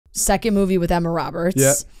second movie with Emma Roberts.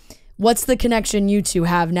 Yeah. What's the connection you two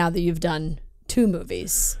have now that you've done 2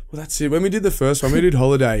 movies? Well, that's it. When we did the first one, we did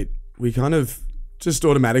Holidate, we kind of just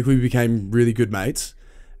automatically became really good mates.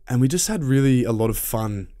 And we just had really a lot of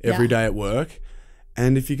fun every day at work.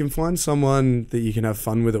 And if you can find someone that you can have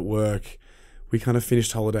fun with at work, we kind of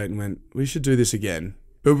finished Holidate and went, we should do this again.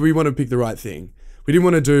 But we want to pick the right thing. We didn't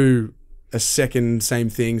want to do a second same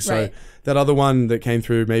thing. So that other one that came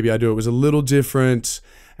through, Maybe I Do It, was a little different.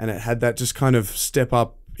 And it had that just kind of step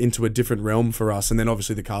up into a different realm for us. And then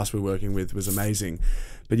obviously the cast we're working with was amazing.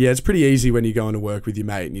 But yeah, it's pretty easy when you go into work with your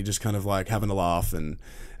mate and you're just kind of like having a laugh, and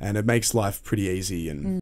it makes life pretty easy. And